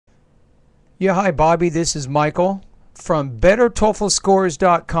Yeah, hi Bobby, this is Michael from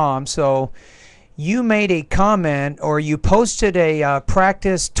BetterTOEFLScores.com. So you made a comment or you posted a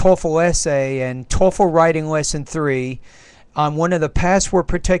practice TOEFL essay and TOEFL writing lesson 3 on one of the password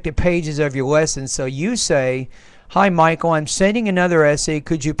protected pages of your lesson. So you say, hi Michael, I'm sending another essay.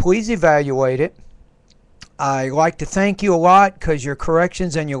 Could you please evaluate it? I'd like to thank you a lot because your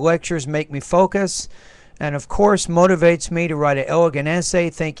corrections and your lectures make me focus and of course motivates me to write an elegant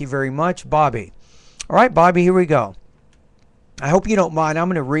essay. Thank you very much, Bobby. All right, Bobby, here we go. I hope you don't mind. I'm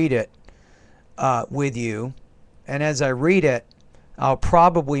going to read it with you, and as I read it, I'll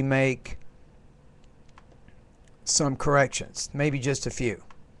probably make some corrections, maybe just a few.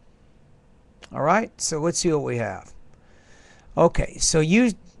 All right, so let's see what we have. Okay, so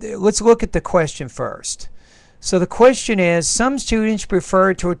let's look at the question first. So the question is, some students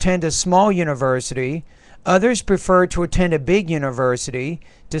prefer to attend a small university, others prefer to attend a big university.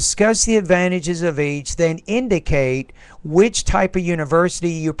 Discuss the advantages of each, then indicate which type of university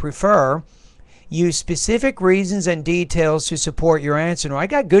you prefer. Use specific reasons and details to support your answer. Now, I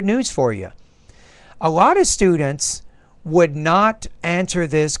got good news for you. A lot of students would not answer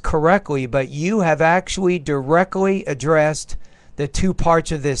this correctly, but you have actually directly addressed the two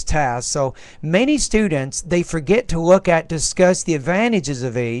parts of this task. So many students, they forget to look at discuss the advantages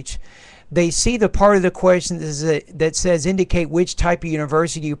of each. They see the part of the question that says indicate which type of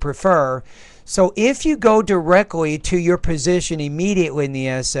university you prefer. So if you go directly to your position immediately in the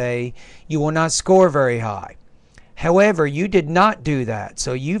essay, you will not score very high. However, you did not do that,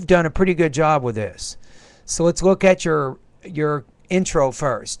 so you've done a pretty good job with this. So let's look at your intro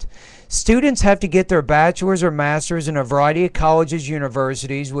first. Students have to get their bachelor's or master's in a variety of colleges,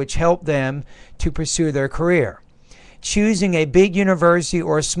 universities, which help them to pursue their career. Choosing a big university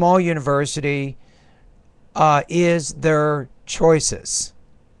or a small university is their choices.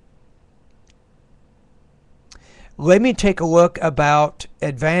 Let me take a look about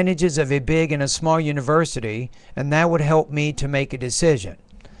advantages of a big and a small university, and that would help me to make a decision.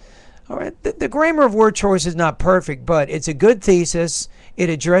 All right, the grammar of word choice is not perfect, but it's a good thesis. It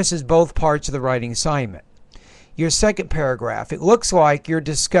addresses both parts of the writing assignment. Your second paragraph, it looks like you're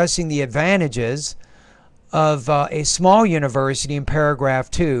discussing the advantages of a small university in paragraph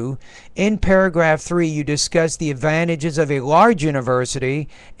 2. In paragraph 3, you discuss the advantages of a large university,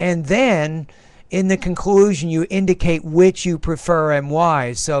 and then in the conclusion, you indicate which you prefer and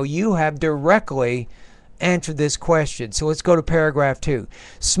why. So you have directly answered this question. So let's go to paragraph 2.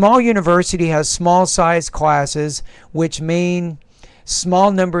 Small university has small size classes, which mean small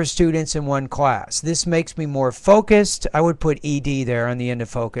number of students in one class. This makes me more focused. I would put ED there on the end of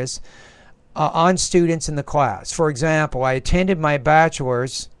focus. On students in the class. For example, I attended my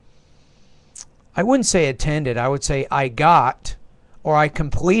bachelor's. I wouldn't say attended, I would say I got or I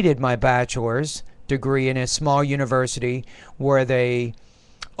completed my bachelor's degree in a small university where they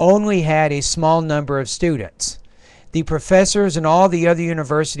only had a small number of students. The professors and all the other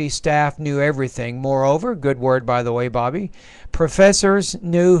university staff knew everything. Moreover, good word by the way, Bobby, professors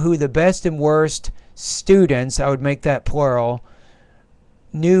knew who the best and worst students, I would make that plural,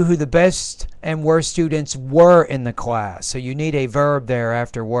 knew who the best and worst students were in the class. So you need a verb there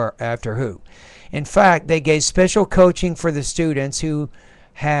after who. In fact, they gave special coaching for the students who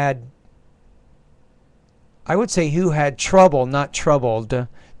had, I would say who had trouble, not troubled.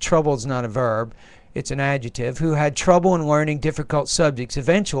 Trouble's not a verb, it's an adjective. Who had trouble in learning difficult subjects.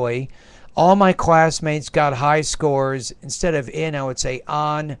 Eventually, all my classmates got high scores. Instead of in, I would say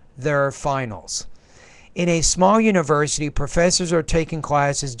on their finals. In a small university, professors are taking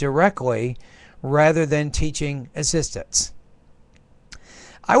classes directly rather than teaching assistants.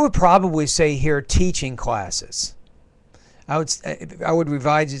 I would probably say here teaching classes. I would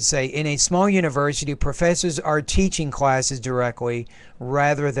revise it to say in a small university, professors are teaching classes directly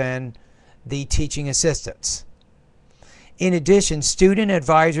rather than the teaching assistants. In addition, student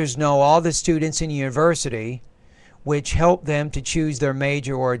advisors know all the students in the university, which help them to choose their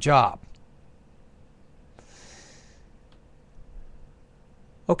major or job.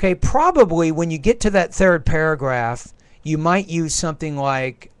 Okay, probably when you get to that third paragraph, you might use something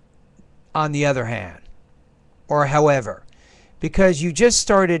like on the other hand or however, because you just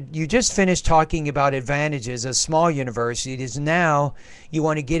finished talking about advantages of small universities. Now you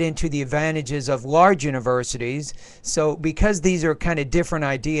want to get into the advantages of large universities. So because these are kind of different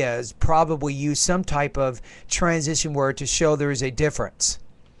ideas, probably use some type of transition word to show there is a difference.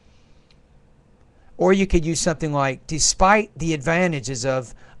 Or you could use something like, despite the advantages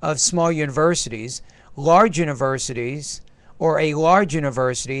of small universities, large universities or a large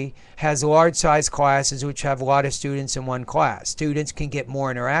university has large size classes which have a lot of students in one class. Students can get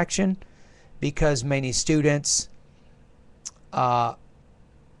more interaction, because many students I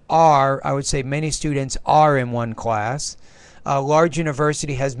would say many students are in one class. A large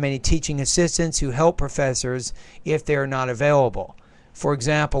university has many teaching assistants who help professors if they are not available. For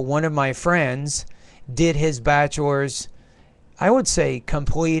example, one of my friends did his bachelor's, I would say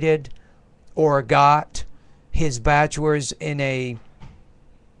completed or got his bachelor's in a,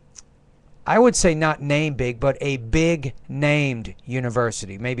 I would say not name big, but a big named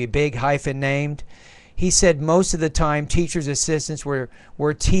university, maybe big hyphen named. He said most of the time teachers' assistants were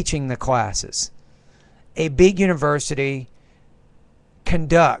teaching the classes. A big university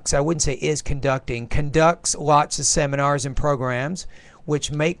conducts, I wouldn't say is conducting, conducts lots of seminars and programs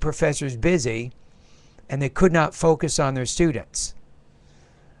which make professors busy, and they could not focus on their students.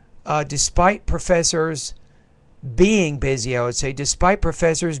 Despite professors being busy, I would say, despite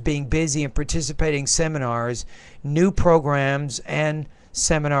professors being busy and participating in seminars, new programs and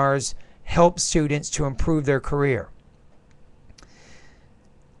seminars help students to improve their career.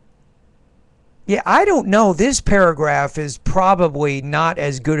 Yeah, I don't know. This paragraph is probably not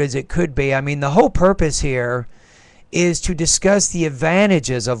as good as it could be. I mean, the whole purpose here is to discuss the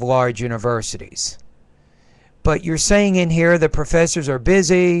advantages of large universities. But you're saying in here the professors are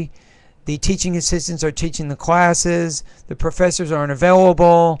busy, the teaching assistants are teaching the classes, the professors aren't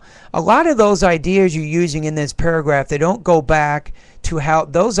available. A lot of those ideas you're using in this paragraph, they don't go back to how,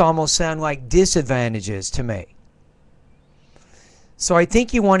 those almost sound like disadvantages to me. So I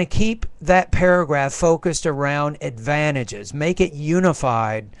think you want to keep that paragraph focused around advantages. Make it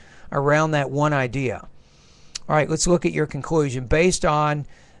unified around that one idea. All right, let's look at your conclusion. Based on,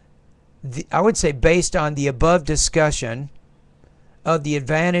 I would say based on the above discussion of the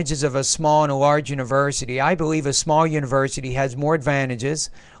advantages of a small and a large university, I believe a small university has more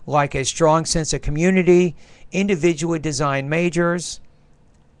advantages, like a strong sense of community, individually designed majors,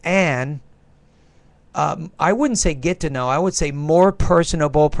 and I wouldn't say get to know, I would say more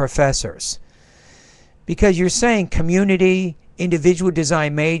personable professors. Because you're saying community, individual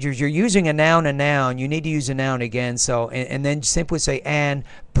design majors, you're using a noun, you need to use a noun again, so and then simply say and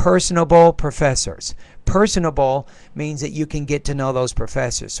personable professors. Personable means that you can get to know those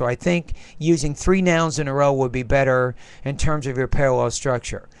professors. So I think using 3 nouns in a row would be better in terms of your parallel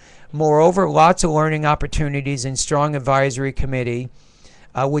structure. Moreover, lots of learning opportunities and strong advisory committee,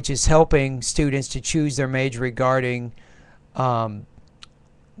 which is helping students to choose their major regarding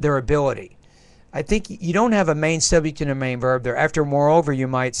their ability. I think you don't have a main subject and a main verb there. After moreover, you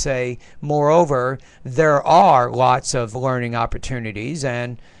might say, moreover, there are lots of learning opportunities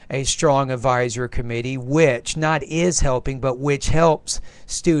and a strong advisory committee, which not is helping, but which helps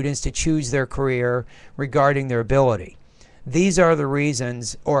students to choose their career regarding their ability. These are the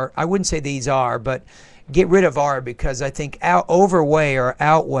reasons, or I wouldn't say these are, but get rid of are, because I think overweigh or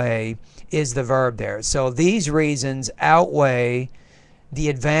outweigh is the verb there. So these reasons outweigh the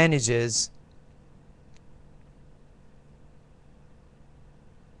advantages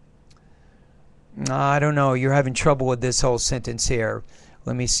I don't know, you're having trouble with this whole sentence here.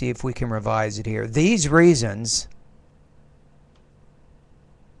 Let me see if we can revise it here. These reasons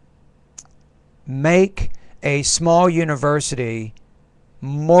make a small university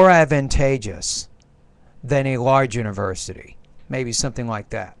more advantageous than a large university. Maybe something like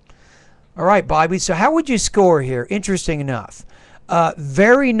that. All right, Bobby, so how would you score here? Interesting enough.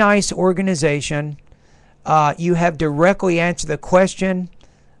 Very nice organization. You have directly answered the question.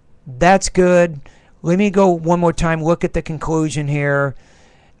 That's good. Let me go one more time, look at the conclusion here.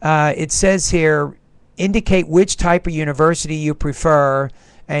 It says here, indicate which type of university you prefer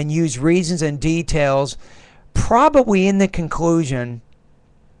and use reasons and details. Probably in the conclusion,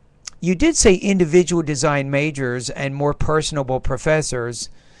 you did say individual design majors and more personable professors.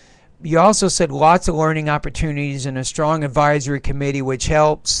 You also said lots of learning opportunities and a strong advisory committee, which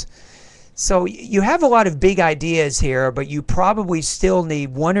helps. So you have a lot of big ideas here, but you probably still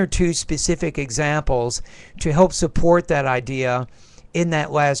need 1 or 2 specific examples to help support that idea in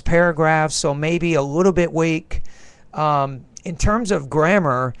that last paragraph. So maybe a little bit weak. In terms of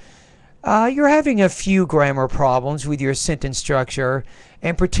grammar, you're having a few grammar problems with your sentence structure,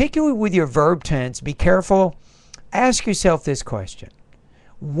 and particularly with your verb tense. Be careful. Ask yourself this question.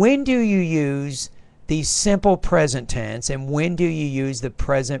 When do you use the simple present tense, and when do you use the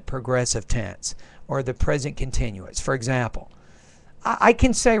present progressive tense or the present continuous? For example, I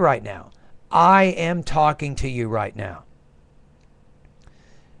can say right now, I am talking to you right now.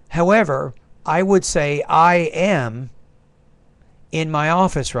 However, I would say I am in my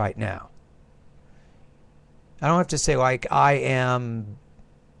office right now. I don't have to say like I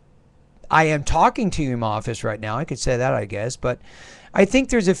I am talking to you in my office right now. I could say that, I guess. But I think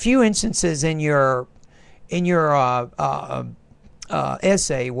there's a few instances in your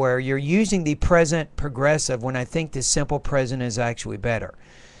essay where you're using the present progressive when I think the simple present is actually better.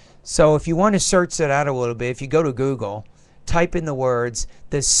 So if you want to search that out a little bit, if you go to Google, type in the words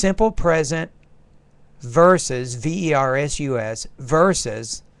the simple present versus versus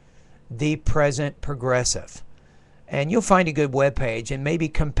versus the present progressive, and you'll find a good web page, and maybe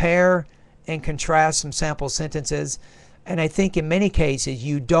compare and contrast some sample sentences. And I think in many cases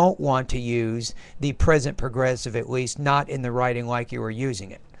you don't want to use the present progressive, at least not in the writing like you were using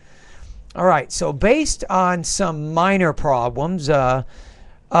it. All right, so based on some minor problems,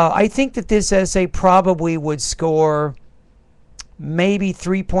 I think that this essay probably would score maybe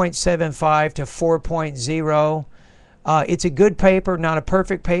 3.75 to 4.0. It's a good paper, not a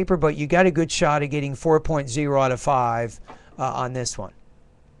perfect paper, but you got a good shot at getting 4.0 out of 5 on this one.